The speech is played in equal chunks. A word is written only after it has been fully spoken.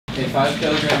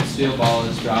5-kilogram steel ball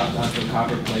is dropped onto a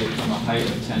copper plate from a height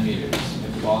of 10 meters.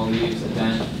 If the ball leaves a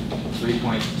dent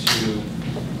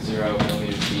 3.20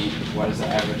 millimeters deep, what is the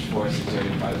average force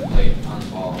exerted by the plate on the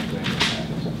ball during impact?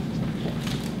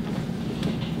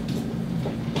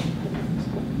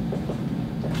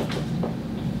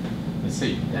 Let's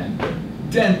see, dent.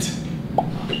 Dent.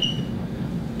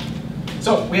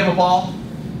 So we have a ball,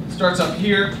 starts up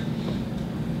here,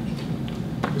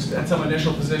 at some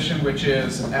initial position, which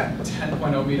is at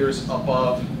 10.0 meters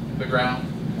above the ground.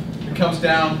 It comes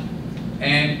down,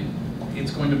 and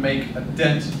it's going to make a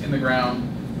dent in the ground,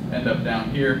 end up down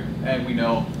here, and we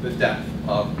know the depth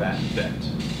of that dent.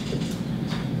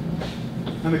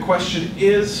 And the question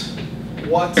is,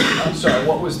 what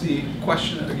was the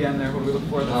question again there? What are we looking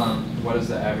for? What is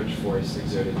the average force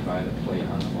exerted by the plate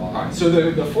on the ball? All right, so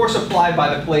the force applied by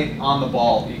the plate on the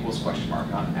ball equals question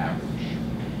mark on average.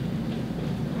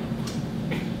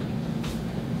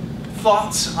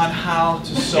 Thoughts on how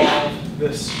to solve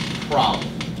this problem?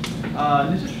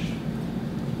 Nitish?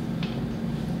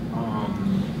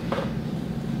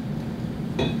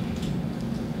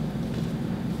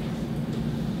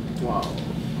 Wow.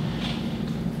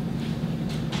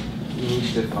 You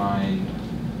define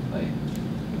like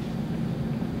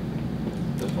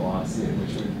the velocity at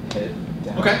which we hit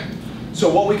down. Okay. So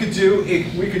what we could do,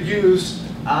 we could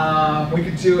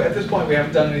do, at this point we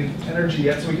haven't done any energy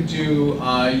yet, so we could do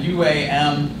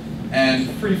UAM and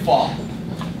free fall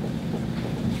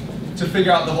to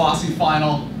figure out the velocity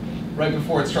final right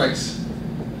before it strikes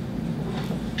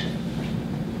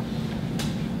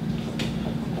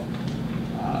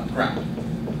ground.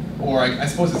 Or I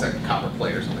suppose it's a copper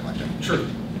plate or something like that. True.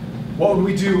 What would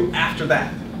we do after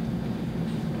that?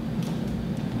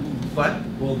 What?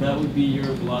 Well, that would be your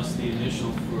velocity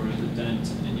initial for the dent,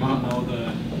 and you would know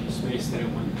the space that it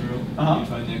went through. You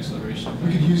find the acceleration.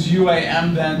 We could use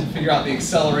UAM then to figure out the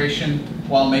acceleration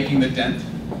while making the dent.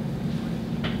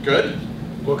 Good.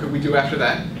 What could we do after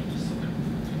that?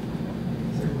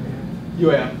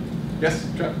 UAM. Yes,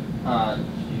 Trev?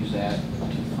 Use that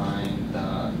to find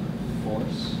the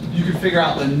force. You could figure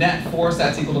out the net force,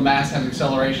 that's equal to mass times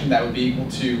acceleration. That would be equal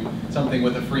to something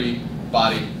with a free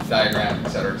body diagram, et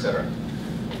cetera, et cetera.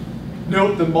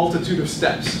 Note the multitude of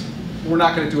steps. We're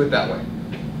not going to do it that way.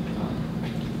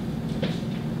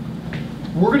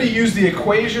 We're going to use the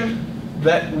equation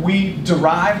that we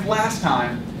derived last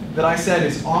time that I said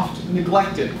is oft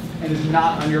neglected and is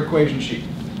not on your equation sheet.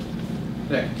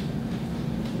 There.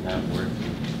 Network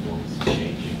equals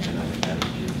changing kinetic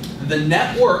energy. The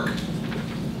network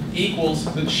equals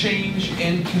the change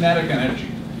in kinetic energy.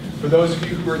 For those of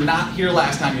you who were not here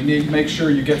last time, you need to make sure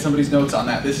you get somebody's notes on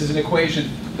that. This is an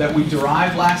equation that we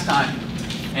derived last time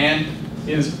and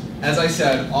is, as I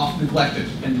said, oft neglected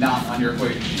and not on your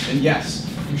equation sheet. And yes,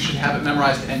 you should have it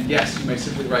memorized, and yes, you may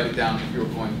simply write it down if you're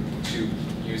going to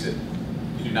use it.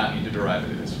 You do not need to derive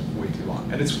it, it is way too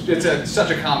long. And it's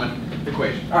such a common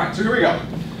equation. All right, so here we go.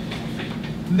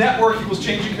 Network equals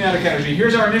changing kinetic energy.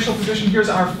 Here's our initial position, here's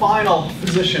our final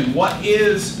position. What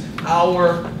is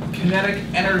our kinetic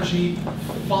energy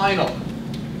final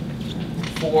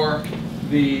for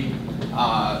the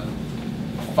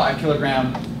 5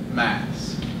 kilogram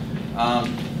mass?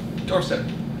 Doorstep.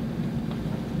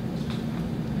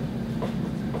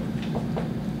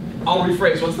 I'll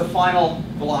rephrase. What's the final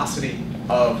velocity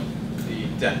of the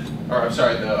dent? Or I'm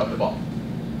sorry, of the ball?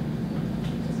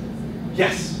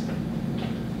 Yes.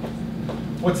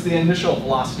 What's the initial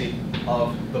velocity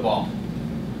of the ball?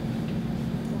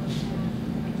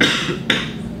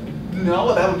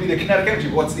 No, that would be the kinetic energy.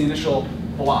 What's the initial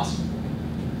velocity?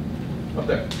 Up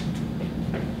there.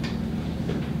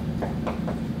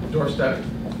 Doorstep.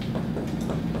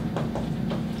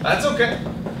 That's okay.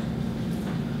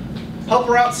 Help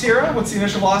her out, Sierra. What's the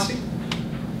initial velocity?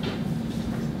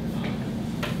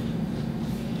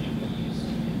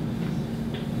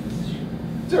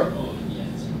 Zero.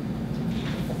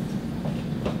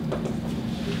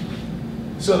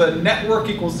 So the network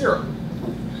equals 0.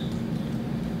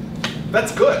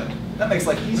 That's good. That makes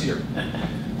life easier.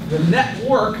 The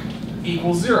network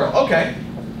equals 0. Okay.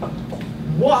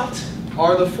 What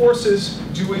are the forces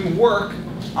doing work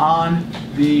on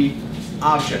the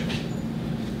object?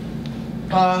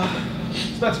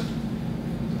 Spencer.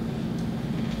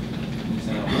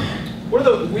 What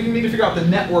are we need to figure out the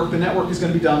network. The network is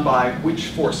going to be done by which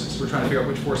forces? We're trying to figure out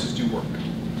which forces do work.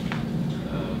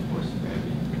 Force of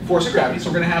gravity. Force of gravity. So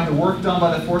we're going to have the work done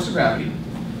by the force of gravity.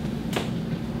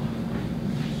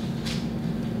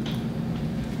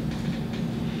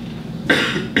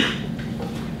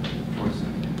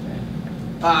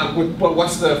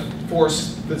 What's the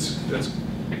force that's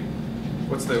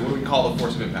What do we call the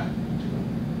force of impact?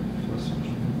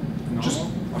 I'm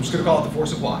just going to call it the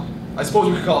force applied. I suppose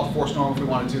we could call it the force normal if we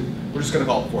wanted to. We're just going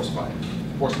to call it the force applied.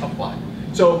 Force applied.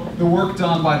 So the work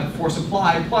done by the force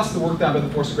applied plus the work done by the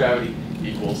force of gravity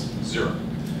equals 0.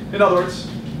 In other words,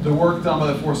 the work done by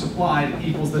the force applied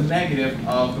equals the negative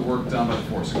of the work done by the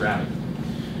force of gravity.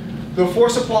 The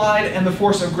force applied and the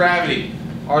force of gravity,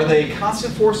 are they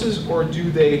constant forces or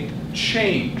do they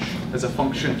change as a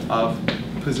function of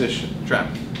position?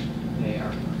 Travis?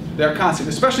 They're constant,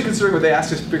 especially considering what they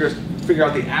asked us to figure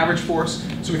out the average force,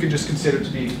 so we can just consider it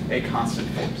to be a constant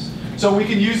force. So we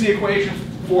can use the equation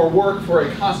for work for a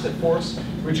constant force,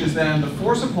 which is then the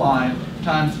force applied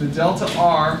times the delta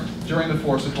R during the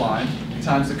force applied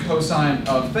times the cosine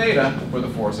of theta for the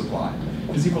force applied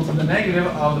is equal to the negative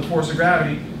of the force of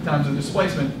gravity times the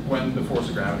displacement when the force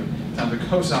of gravity times the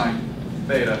cosine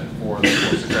theta for the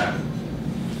force of gravity.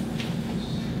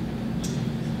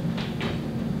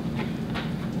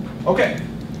 Okay,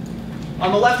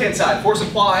 on the left-hand side, force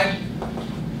applied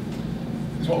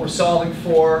is what we're solving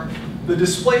for. The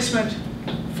displacement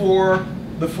for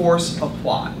the force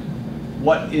applied.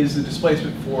 What is the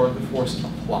displacement for the force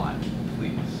applied,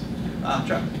 please?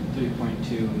 Chuck?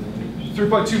 3.2 millimeters.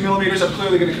 3.2 millimeters. I'm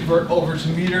clearly going to convert over to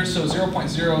meters, so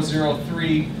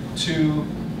 0.0032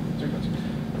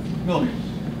 3.2 millimeters.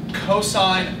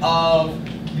 Cosine of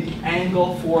the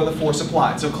angle for the force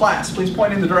applied. So class, please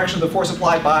point in the direction of the force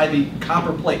applied by the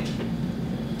copper plate.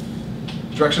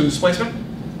 Direction of the displacement?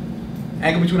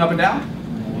 Angle between up and down?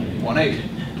 180.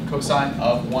 Cosine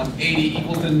of 180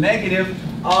 equals the negative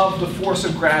of the force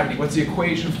of gravity. What's the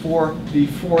equation for the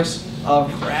force of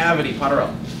gravity?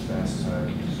 Potterell.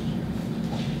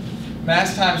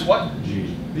 Mass times what?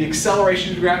 G. The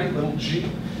acceleration of gravity, little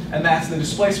g. And that's the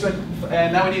displacement.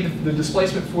 And now we need the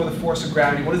displacement for the force of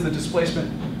gravity. What is the displacement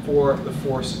for the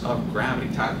force of gravity?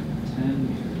 Tyler? 10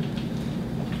 meters.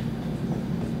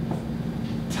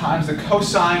 Times the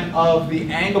cosine of the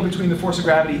angle between the force of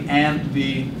gravity and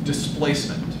the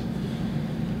displacement.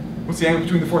 What's the angle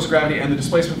between the force of gravity and the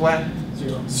displacement, Vlad?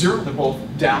 0. 0. They're both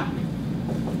down.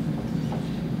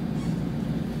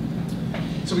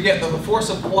 So we get the force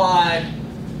applied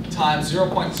times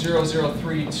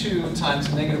 0.0032 times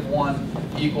negative 1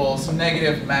 equals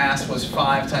negative mass was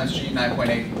 5 times g,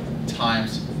 9.8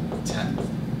 times 10.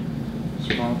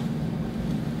 Small.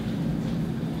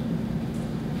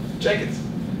 Jenkins.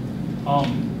 For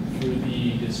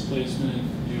the displacement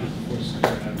due to the force of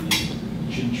gravity,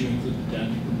 shouldn't you include the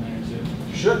dent from there too?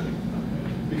 Should.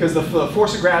 Because the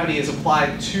force of gravity is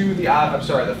applied to the object, I'm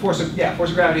sorry, the force of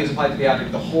gravity is applied to the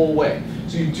object the whole way.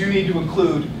 So you do need to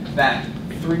include that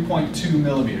 3.2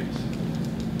 millimeters.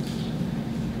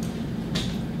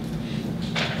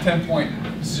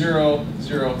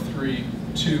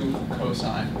 10.0032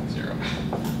 cosine 0.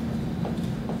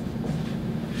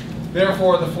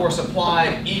 Therefore, the force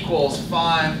applied equals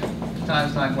 5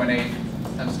 times 9.8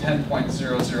 times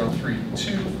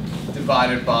 10.0032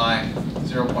 divided by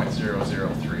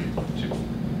 0.0032.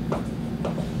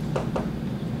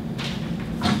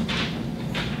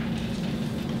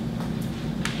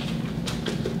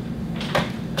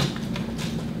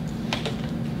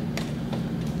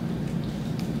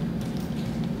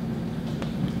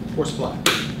 Force applied.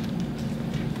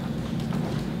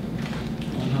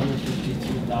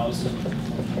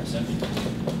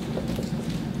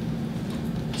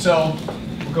 152,170. So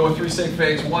we'll go with 3 sig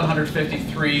figs,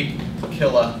 153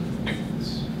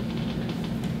 kilonewtons.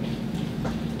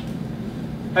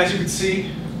 As you can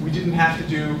see, we didn't have to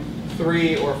do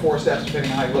 3 or 4 steps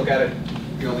depending on how you look at it.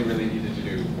 We only really needed to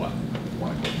do one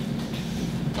equation.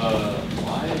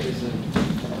 Why isn't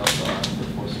delta R for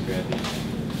force of gravity?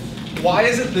 Why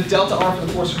isn't the delta R for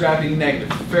the force of gravity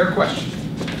negative? Fair question.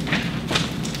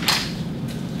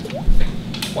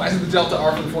 Why isn't the delta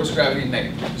R for the force of gravity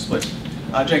negative? Displacement.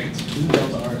 Jenkins. Isn't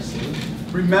delta R safe?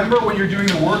 Remember when you're doing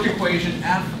the work equation,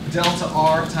 F delta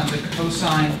R times the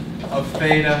cosine of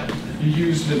theta, you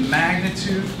use the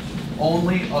magnitude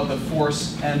only of the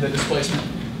force and the displacement.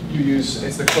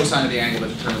 It's the cosine of the angle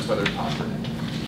that determines whether it's positive or negative.